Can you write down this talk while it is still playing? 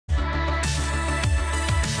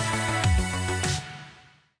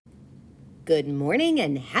Good morning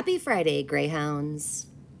and happy Friday, Greyhounds.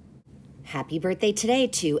 Happy birthday today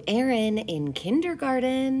to Aaron in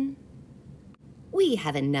kindergarten. We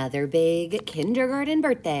have another big kindergarten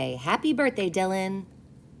birthday. Happy birthday, Dylan.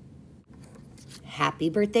 Happy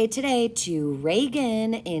birthday today to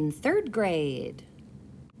Reagan in 3rd grade.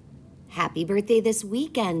 Happy birthday this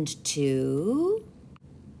weekend to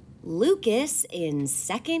Lucas in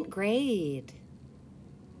 2nd grade.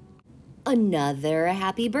 Another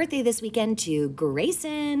happy birthday this weekend to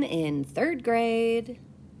Grayson in 3rd grade.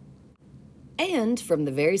 And from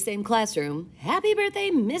the very same classroom, happy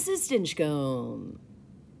birthday, Mrs. Stinchcomb.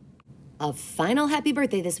 A final happy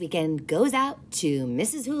birthday this weekend goes out to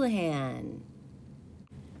Mrs. Houlihan.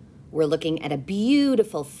 We're looking at a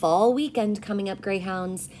beautiful fall weekend coming up,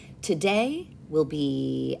 Greyhounds. Today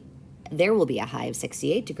there will be a high of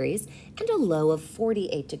 68 degrees and a low of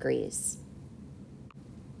 48 degrees.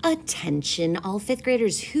 Attention all 5th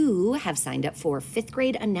graders who have signed up for 5th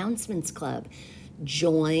grade announcements club.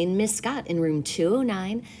 Join Miss Scott in room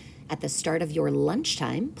 209 at the start of your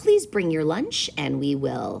lunchtime. Please bring your lunch and we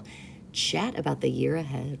will chat about the year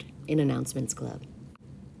ahead in announcements club.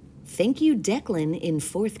 Thank you, Declan in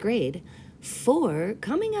 4th grade, for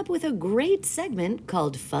coming up with a great segment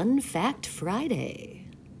called Fun Fact Friday.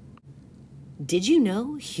 Did you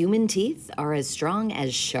know human teeth are as strong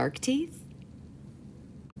as shark teeth?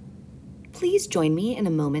 Please join me in a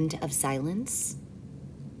moment of silence.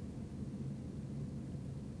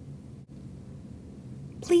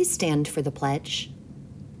 Please stand for the pledge.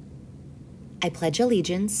 I pledge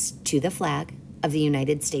allegiance to the flag of the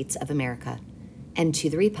United States of America and to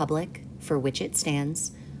the republic for which it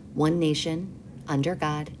stands, one nation, under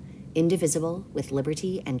God, indivisible, with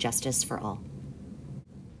liberty and justice for all.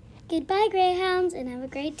 Goodbye, Greyhounds, and have a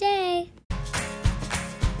great day.